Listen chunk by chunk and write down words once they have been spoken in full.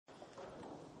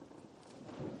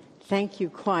Thank you,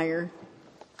 choir.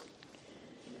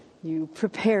 You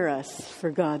prepare us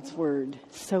for God's word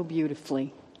so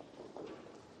beautifully.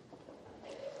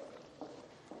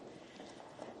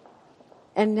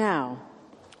 And now,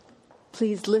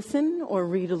 please listen or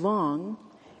read along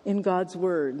in God's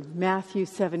word, Matthew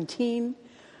 17,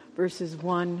 verses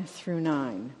 1 through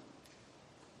 9.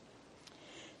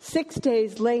 6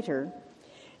 days later,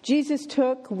 Jesus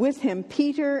took with him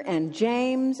Peter and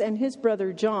James and his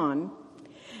brother John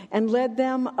and led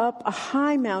them up a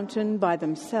high mountain by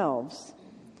themselves.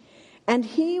 And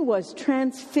he was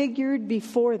transfigured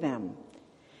before them,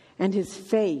 and his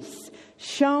face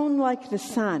shone like the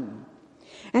sun,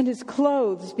 and his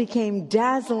clothes became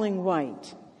dazzling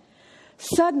white.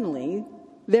 Suddenly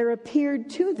there appeared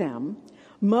to them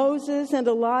Moses and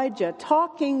Elijah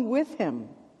talking with him.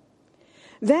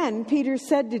 Then Peter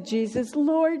said to Jesus,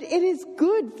 "Lord, it is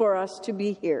good for us to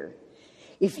be here.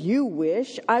 If you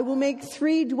wish, I will make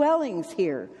 3 dwellings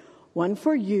here, one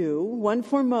for you, one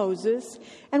for Moses,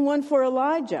 and one for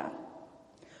Elijah."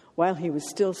 While he was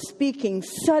still speaking,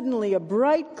 suddenly a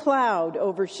bright cloud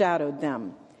overshadowed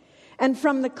them. And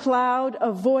from the cloud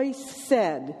a voice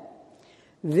said,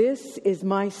 "This is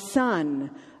my Son,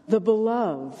 the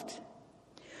beloved.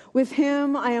 With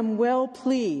him I am well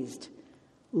pleased.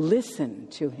 Listen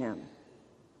to him."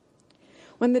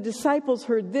 When the disciples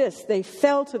heard this, they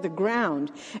fell to the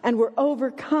ground and were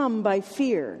overcome by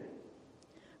fear.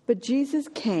 But Jesus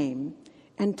came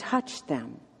and touched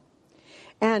them.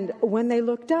 And when they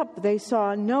looked up, they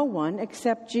saw no one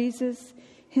except Jesus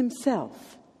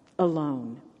himself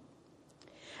alone.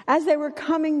 As they were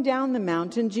coming down the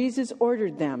mountain, Jesus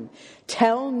ordered them,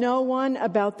 "Tell no one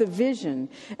about the vision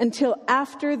until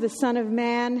after the Son of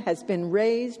Man has been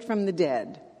raised from the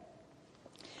dead."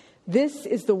 This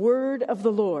is the word of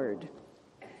the Lord.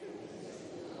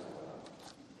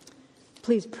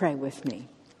 Please pray with me.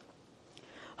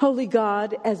 Holy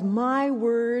God, as my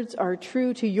words are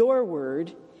true to your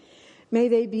word, may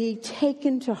they be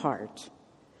taken to heart.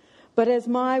 But as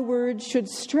my words should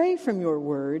stray from your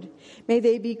word, may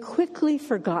they be quickly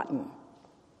forgotten.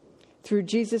 Through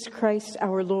Jesus Christ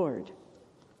our Lord.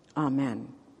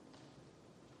 Amen.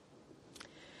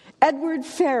 Edward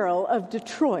Farrell of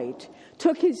Detroit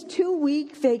took his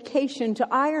 2-week vacation to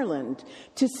Ireland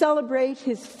to celebrate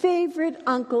his favorite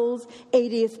uncle's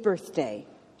 80th birthday.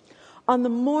 On the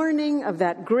morning of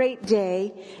that great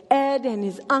day, Ed and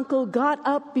his uncle got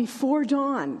up before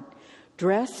dawn,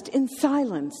 dressed in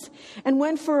silence, and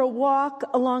went for a walk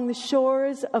along the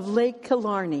shores of Lake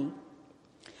Killarney.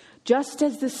 Just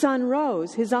as the sun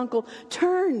rose, his uncle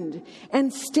turned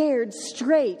and stared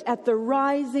straight at the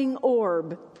rising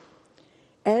orb.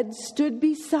 Ed stood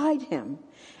beside him,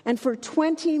 and for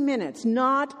 20 minutes,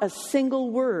 not a single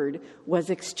word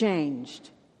was exchanged.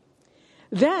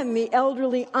 Then the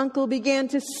elderly uncle began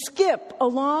to skip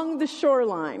along the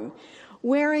shoreline,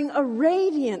 wearing a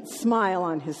radiant smile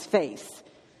on his face.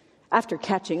 After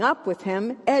catching up with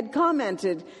him, Ed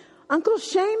commented, "Uncle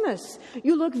Seamus,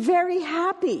 you look very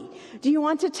happy. Do you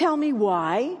want to tell me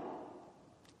why?"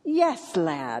 "Yes,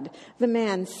 lad," the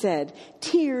man said,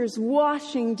 tears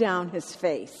washing down his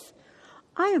face.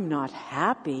 "I am not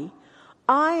happy.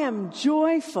 I am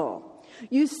joyful.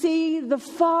 You see, the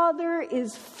Father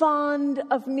is fond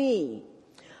of me."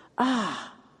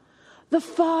 Ah, the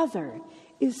Father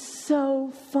is so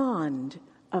fond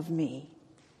of me.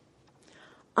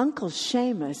 Uncle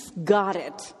Seamus got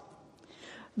it.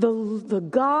 The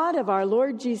God of our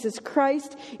Lord Jesus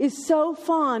Christ is so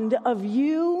fond of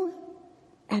you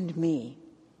and me.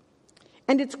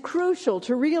 And it's crucial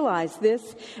to realize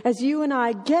this as you and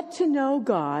I get to know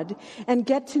God and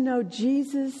get to know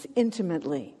Jesus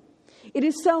intimately. It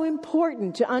is so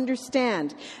important to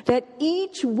understand that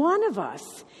each one of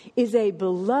us is a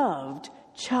beloved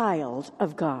child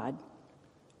of God.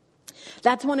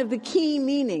 That's one of the key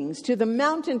meanings to the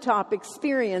mountaintop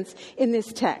experience in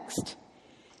this text.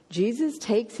 Jesus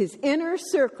takes his inner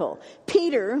circle,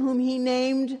 Peter, whom he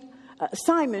named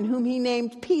Simon, whom he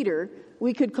named Peter,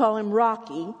 we could call him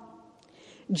Rocky,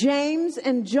 James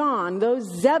and John, those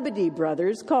Zebedee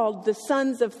brothers called the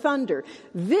sons of thunder.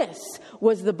 This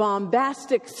was the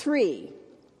bombastic 3.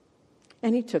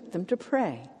 And he took them to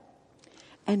pray.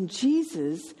 And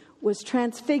Jesus was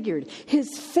transfigured.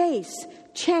 His face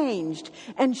changed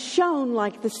and shone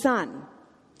like the sun.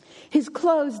 His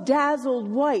clothes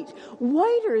dazzled white,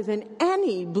 whiter than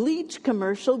any bleach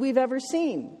commercial we've ever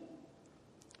seen.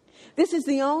 This is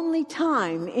the only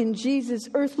time in Jesus'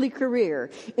 earthly career,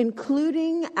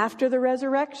 including after the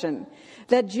resurrection,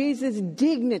 that Jesus'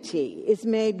 dignity is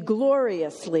made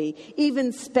gloriously,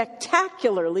 even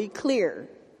spectacularly clear.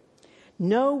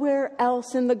 Nowhere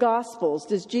else in the Gospels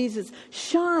does Jesus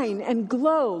shine and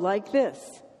glow like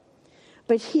this.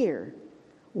 But here,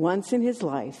 once in his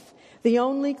life, the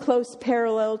only close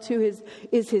parallel to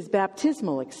his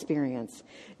baptismal experience.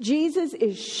 Jesus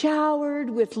is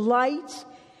showered with light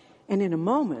and in a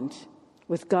moment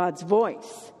with God's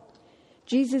voice.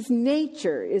 Jesus'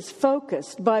 nature is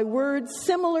focused by words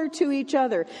similar to each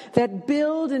other that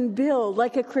build and build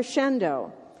like a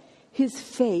crescendo. His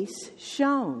face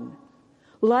shone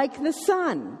like the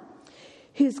sun.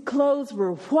 His clothes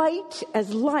were white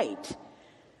as light.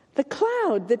 The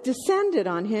cloud that descended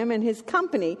on him and his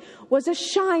company was a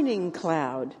shining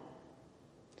cloud.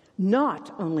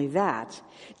 Not only that,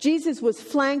 Jesus was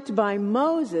flanked by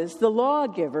Moses, the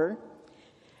lawgiver,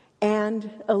 and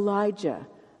Elijah,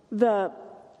 the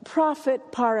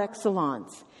prophet par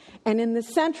excellence. And in the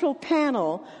central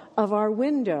panel of our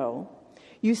window,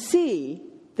 you see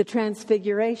the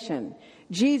transfiguration.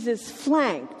 Jesus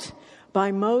flanked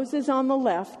by Moses on the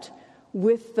left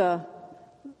with the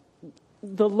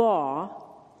law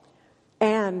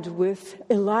and with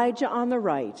Elijah on the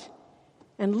right.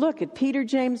 And look at Peter,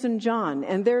 James, and John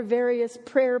and their various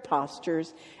prayer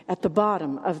postures at the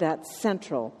bottom of that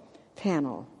central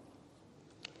panel.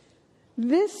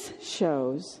 This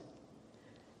shows,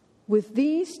 with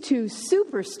these two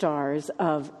superstars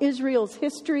of Israel's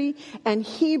history and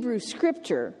Hebrew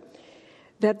scripture,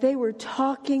 that they were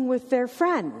talking with their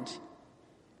friend,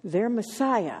 their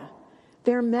Messiah,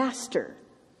 their master,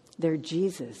 their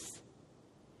Jesus.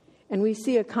 And we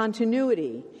see a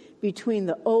continuity between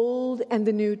the Old and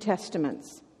the New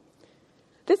Testaments.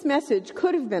 This message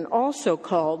could have been also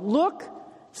called, Look,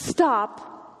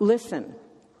 Stop, Listen.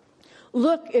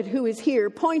 Look at who is here,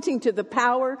 pointing to the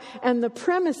power and the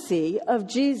primacy of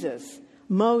Jesus,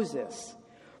 Moses,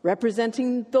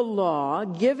 representing the law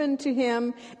given to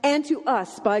him and to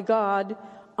us by God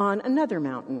on another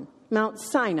mountain, Mount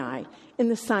Sinai, in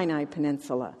the Sinai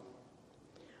Peninsula.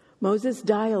 Moses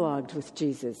dialogued with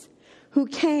Jesus, who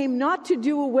came not to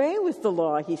do away with the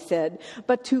law, he said,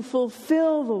 but to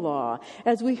fulfill the law,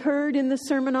 as we heard in the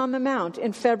Sermon on the Mount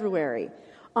in February,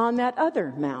 on that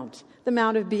other mount, the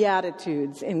Mount of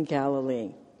Beatitudes in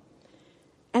Galilee.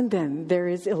 And then there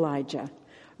is Elijah,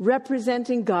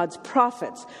 representing God's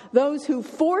prophets, those who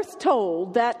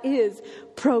foretold, that is,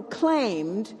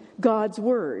 proclaimed God's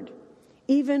word,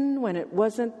 even when it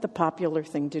wasn't the popular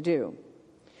thing to do.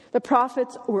 The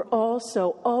prophets were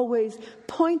also always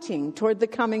pointing toward the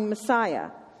coming Messiah.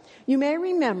 You may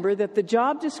remember that the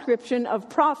job description of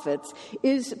prophets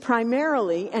is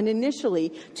primarily and initially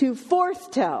to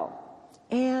foretell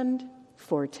and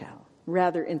foretell,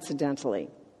 rather incidentally.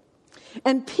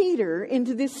 And Peter,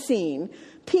 into this scene,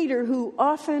 Peter, who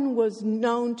often was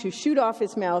known to shoot off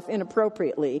his mouth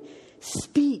inappropriately,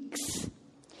 speaks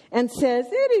and says,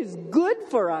 "It is good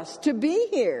for us to be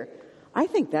here." I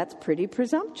think that's pretty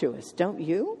presumptuous, don't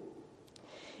you?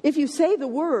 If you say the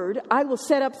word, I will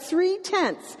set up 3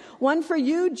 tents, one for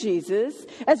you, Jesus,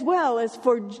 as well as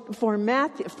for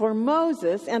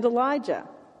Moses and Elijah.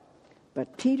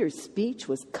 But Peter's speech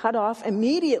was cut off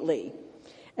immediately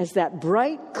as that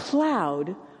bright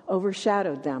cloud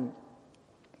overshadowed them.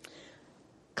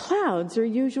 Clouds are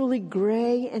usually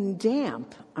gray and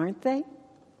damp, aren't they?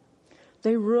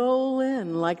 They roll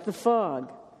in like the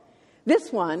fog.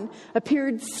 This one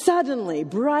appeared suddenly,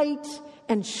 bright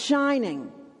and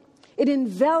shining. It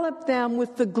enveloped them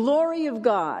with the glory of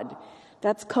God.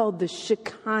 That's called the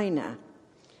Shekinah.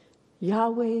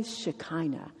 Yahweh's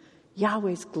Shekinah,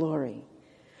 Yahweh's glory.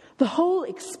 The whole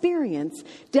experience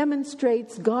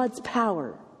demonstrates God's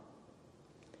power.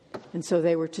 And so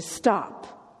they were to stop.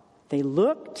 They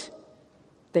looked.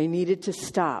 They needed to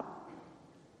stop.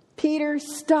 Peter,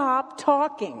 stop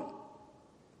talking.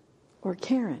 Or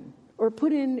Karen, or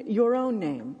put in your own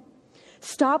name.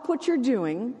 Stop what you're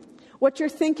doing, what you're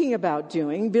thinking about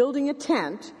doing, building a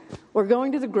tent, or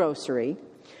going to the grocery,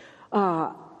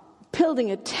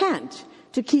 building a tent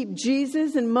to keep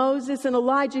Jesus and Moses and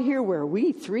Elijah here where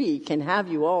we 3 can have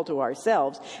you all to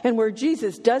ourselves, and where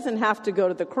Jesus doesn't have to go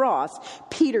to the cross.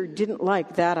 Peter didn't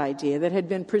like that idea that had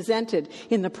been presented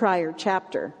in the prior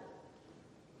chapter.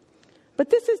 But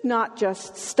this is not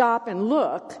just stop and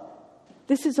look.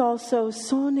 This is also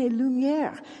son et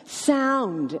lumière,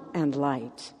 sound and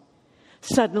light.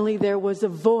 Suddenly there was a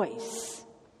voice.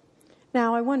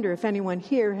 Now, I wonder if anyone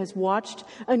here has watched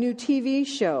a new TV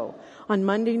show on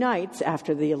Monday nights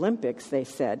after the Olympics, they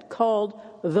said, called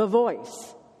The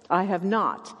Voice. I have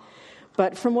not.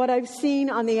 But from what I've seen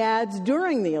on the ads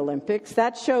during the Olympics,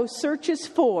 that show searches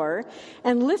for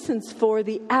and listens for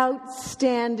the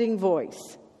outstanding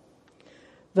voice.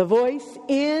 The voice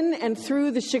in and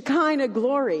through the Shekinah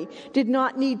glory did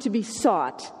not need to be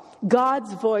sought.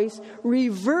 God's voice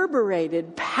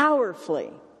reverberated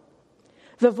powerfully.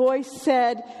 The voice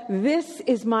said, "This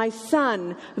is my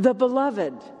Son, the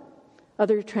beloved."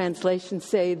 Other translations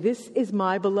say, "This is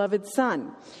my beloved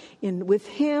Son. With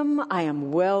him I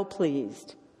am well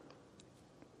pleased."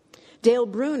 Dale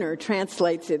Bruner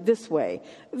translates it this way: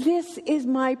 "This is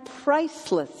my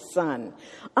priceless Son.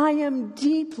 I am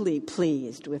deeply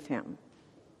pleased with him."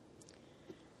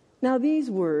 Now these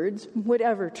words,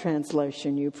 whatever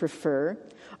translation you prefer,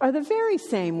 are the very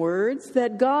same words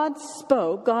that God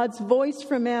spoke, God's voice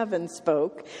from heaven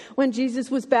spoke, when Jesus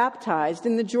was baptized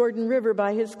in the Jordan River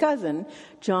by his cousin,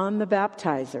 John the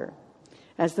Baptizer,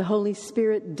 as the Holy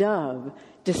Spirit dove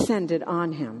descended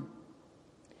on him.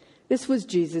 This was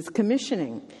Jesus'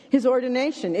 commissioning, his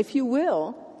ordination, if you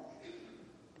will,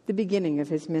 the beginning of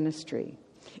his ministry.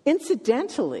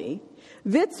 Incidentally,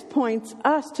 this points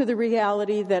us to the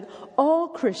reality that all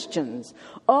Christians,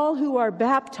 all who are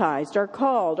baptized, are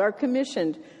called, are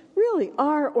commissioned, really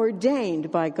are ordained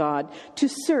by God to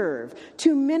serve,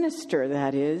 to minister,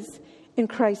 that is, in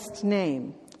Christ's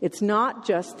name. It's not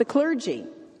just the clergy.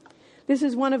 This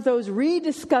is one of those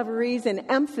rediscoveries and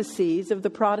emphases of the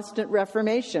Protestant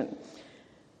Reformation,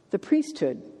 the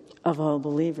priesthood of all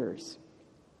believers.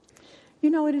 You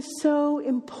know, it is so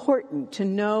important to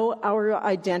know our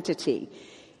identity.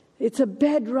 It's a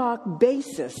bedrock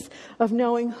basis of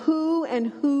knowing who and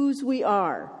whose we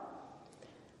are.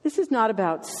 This is not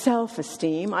about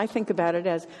self-esteem. I think about it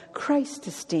as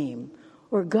Christ-esteem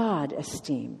or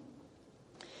God-esteem.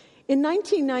 In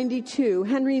 1992,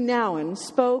 Henry Nouwen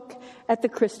spoke at the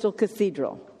Crystal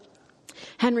Cathedral.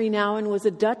 Henry Nouwen was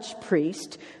a Dutch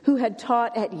priest who had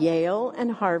taught at Yale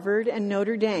and Harvard and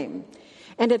Notre Dame,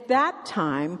 and at that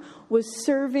time was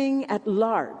serving at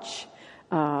L'Arche,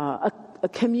 a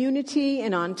community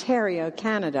in Ontario,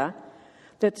 Canada,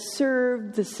 that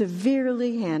served the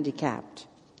severely handicapped.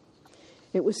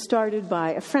 It was started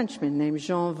by a Frenchman named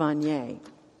Jean Vanier.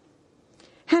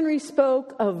 Henry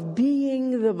spoke of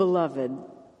being the beloved,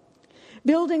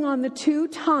 building on the 2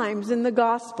 times in the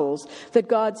Gospels that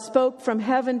God spoke from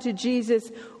heaven to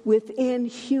Jesus within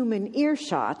human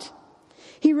earshot.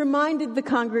 He reminded the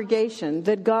congregation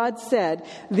that God said,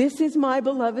 "This is my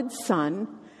beloved Son,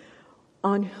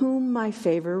 on whom my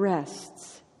favor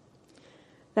rests."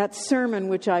 That sermon,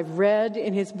 which I've read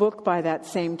in his book by that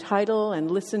same title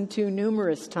and listened to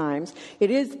numerous times,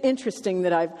 it is interesting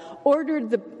that I've ordered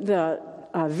the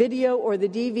video or the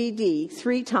DVD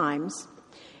 3 times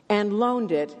and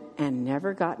loaned it and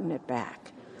never gotten it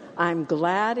back. I'm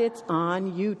glad it's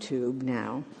on YouTube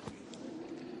now.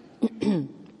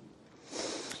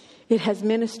 It has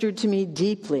ministered to me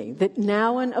deeply that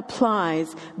Nouwen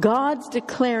applies God's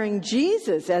declaring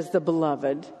Jesus as the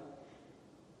beloved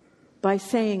by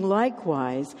saying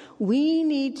likewise, we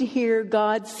need to hear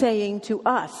God saying to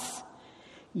us,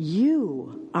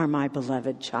 "You are my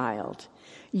beloved child.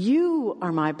 You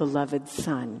are my beloved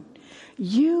son.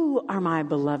 You are my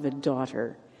beloved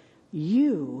daughter.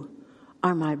 You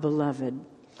are my beloved."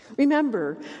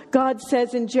 Remember, God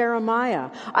says in Jeremiah,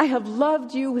 "I have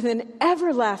loved you with an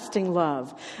everlasting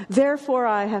love. Therefore,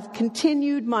 I have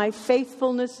continued my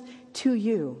faithfulness to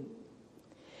you."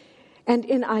 And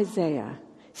in Isaiah,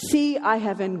 "See, I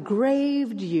have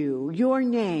engraved you, your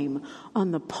name,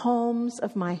 on the palms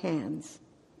of my hands."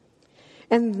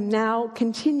 And now,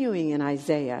 continuing in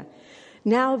Isaiah,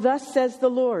 "Now thus says the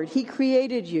Lord, He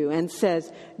created you and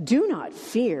says, 'Do not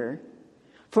fear,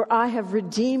 for I have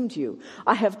redeemed you.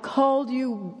 I have called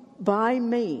you by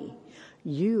me.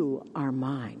 You are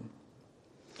mine.'"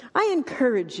 I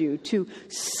encourage you to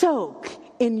soak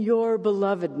in your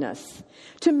belovedness,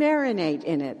 to marinate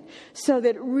in it so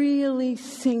that it really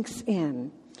sinks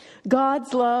in.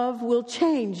 God's love will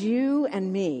change you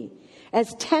and me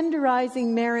as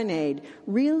tenderizing marinade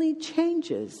really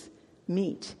changes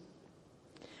meat.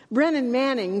 Brennan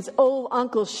Manning's old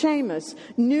Uncle Seamus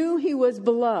knew he was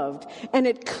beloved, and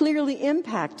it clearly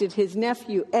impacted his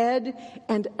nephew Ed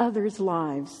and others'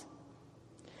 lives.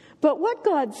 But what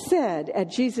God said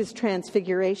at Jesus'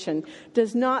 transfiguration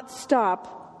does not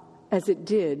stop as it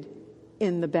did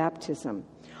in the baptism.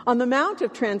 On the Mount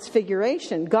of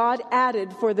Transfiguration, God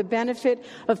added for the benefit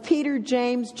of Peter,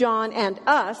 James, John, and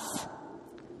us,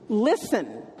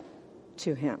 listen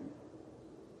to him.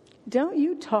 Don't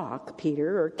you talk,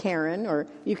 Peter or Karen, or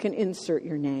you can insert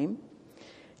your name.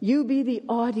 You be the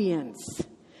audience,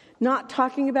 not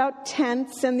talking about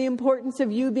tents and the importance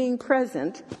of you being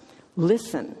present.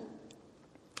 Listen.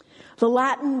 The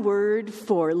Latin word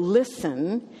for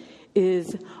listen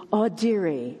is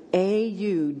audire,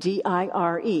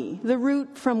 A-U-D-I-R-E, the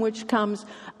root from which comes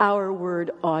our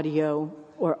word audio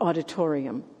or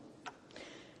auditorium.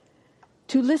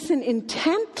 To listen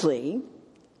intently,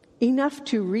 enough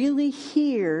to really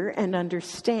hear and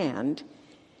understand,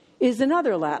 is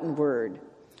another Latin word,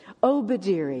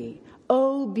 obedire,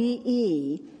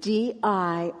 O-B-E-D-I-R-E.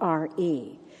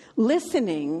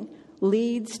 Listening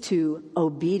leads to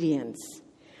obedience.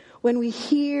 When we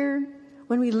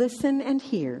listen and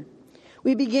hear,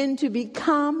 we begin to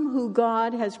become who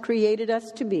God has created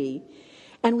us to be,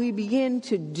 and we begin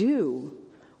to do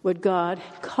what God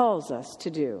calls us to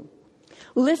do.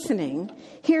 Listening,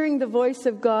 hearing the voice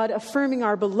of God affirming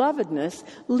our belovedness,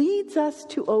 leads us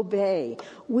to obey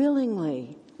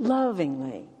willingly,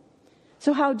 lovingly.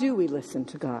 So how do we listen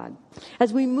to God?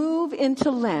 As we move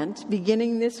into Lent,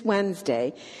 beginning this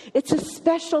Wednesday, it's a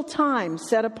special time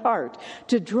set apart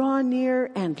to draw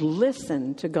near and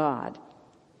listen to God.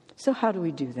 So how do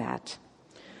we do that?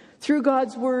 Through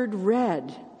God's word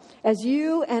read, as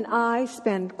you and I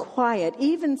spend quiet,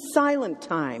 even silent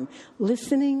time,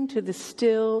 listening to the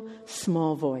still,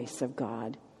 small voice of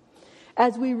God.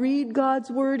 As we read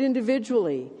God's word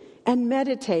individually and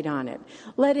meditate on it,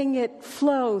 letting it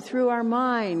flow through our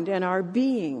mind and our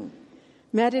being.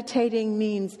 Meditating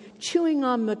means chewing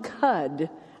on the cud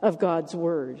of God's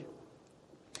word.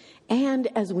 And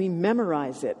as we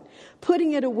memorize it,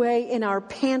 putting it away in our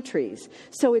pantries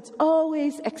so it's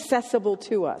always accessible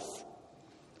to us.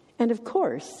 And of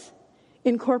course,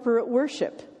 in corporate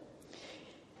worship,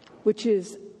 which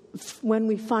is when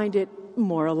we find it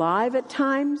more alive at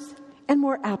times and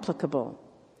more applicable.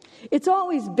 It's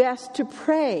always best to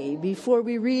pray before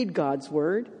we read God's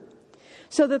word,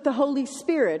 so that the Holy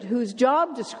Spirit, whose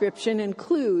job description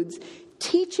includes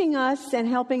teaching us and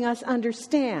helping us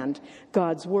understand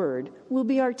God's word, will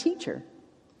be our teacher.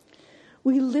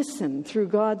 We listen through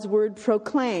God's word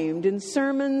proclaimed in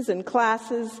sermons and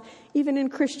classes, even in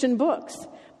Christian books,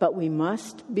 but we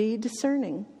must be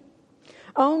discerning.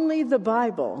 Only the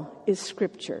Bible is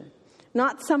Scripture,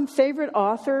 not some favorite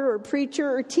author or preacher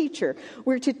or teacher.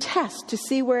 We're to test to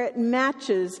see where it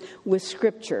matches with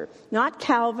Scripture, not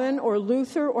Calvin or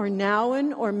Luther or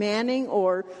Nouwen or Manning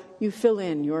or you fill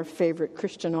in your favorite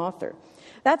Christian author.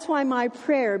 That's why my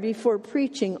prayer before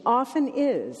preaching often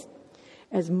is,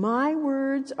 as my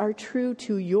words are true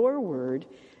to your word,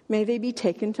 may they be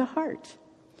taken to heart.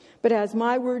 But as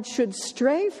my words should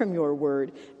stray from your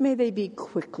word, may they be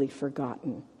quickly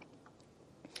forgotten.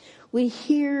 We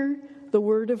hear the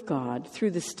word of God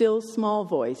through the still small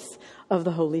voice of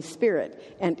the Holy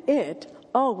Spirit, and it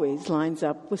always lines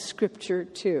up with Scripture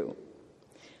too.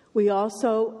 We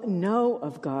also know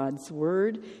of God's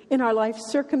word in our life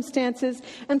circumstances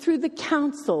and through the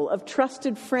counsel of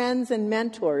trusted friends and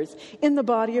mentors in the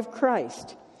body of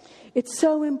Christ. It's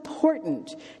so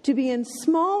important to be in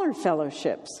smaller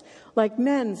fellowships like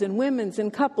men's and women's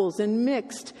and couples and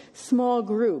mixed small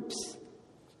groups.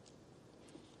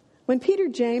 When Peter,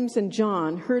 James, and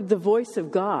John heard the voice of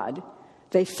God,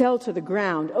 they fell to the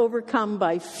ground, overcome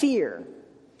by fear.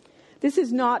 This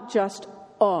is not just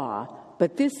awe,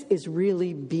 but this is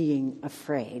really being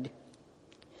afraid.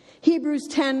 Hebrews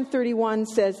 10:31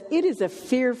 says, "It is a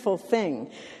fearful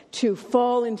thing to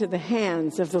fall into the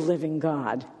hands of the living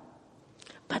God."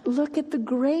 But look at the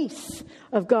grace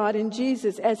of God in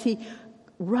Jesus as he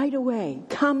right away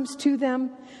comes to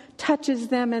them, touches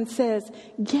them, and says,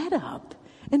 "Get up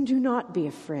and do not be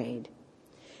afraid."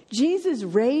 Jesus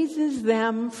raises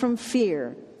them from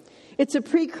fear. It's a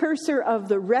precursor of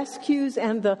the rescues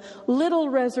and the little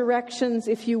resurrections,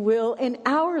 if you will, in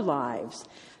our lives,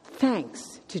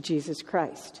 thanks to Jesus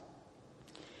Christ.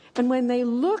 And when they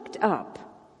looked up,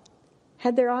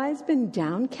 had their eyes been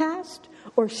downcast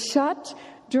or shut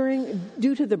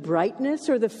due to the brightness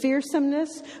or the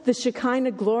fearsomeness, the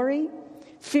Shekinah glory,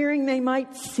 fearing they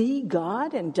might see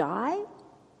God and die?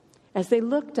 As they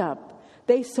looked up,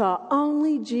 they saw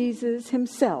only Jesus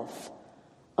himself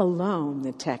alone,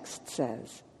 the text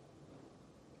says.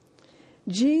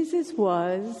 Jesus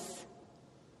was,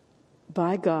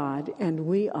 by God, and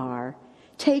we are,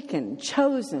 taken,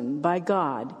 chosen by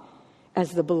God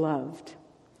as the beloved.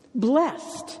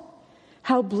 Blessed.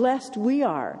 How blessed we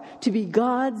are to be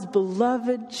God's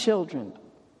beloved children.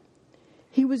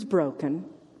 He was broken.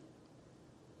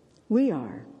 We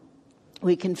are.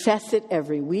 We confess it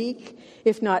every week,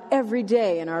 if not every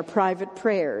day in our private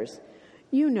prayers.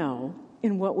 You know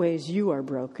in what ways you are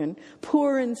broken,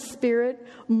 poor in spirit,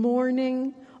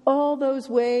 mourning, all those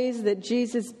ways that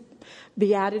Jesus'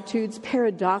 Beatitudes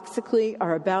paradoxically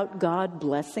are about God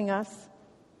blessing us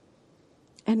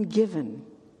and given.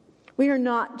 We are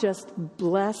not just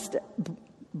blessed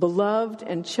beloved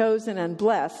and chosen and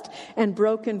blessed and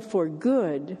broken for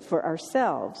good for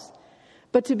ourselves,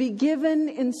 but to be given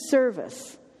in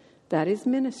service, that is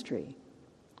ministry,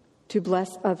 to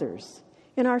bless others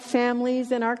in our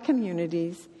families, in our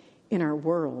communities, in our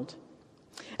world.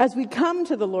 As we come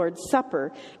to the Lord's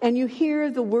Supper and you hear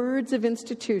the words of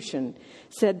institution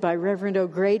said by Reverend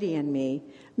O'Grady and me,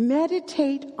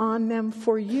 meditate on them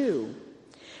for you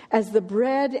as the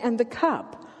bread and the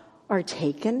cup are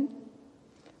taken,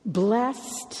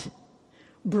 blessed,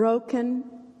 broken,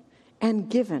 and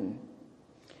given,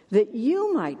 that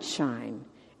you might shine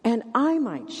and I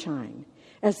might shine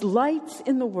as lights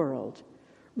in the world,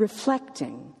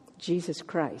 reflecting Jesus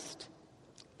Christ.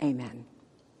 Amen.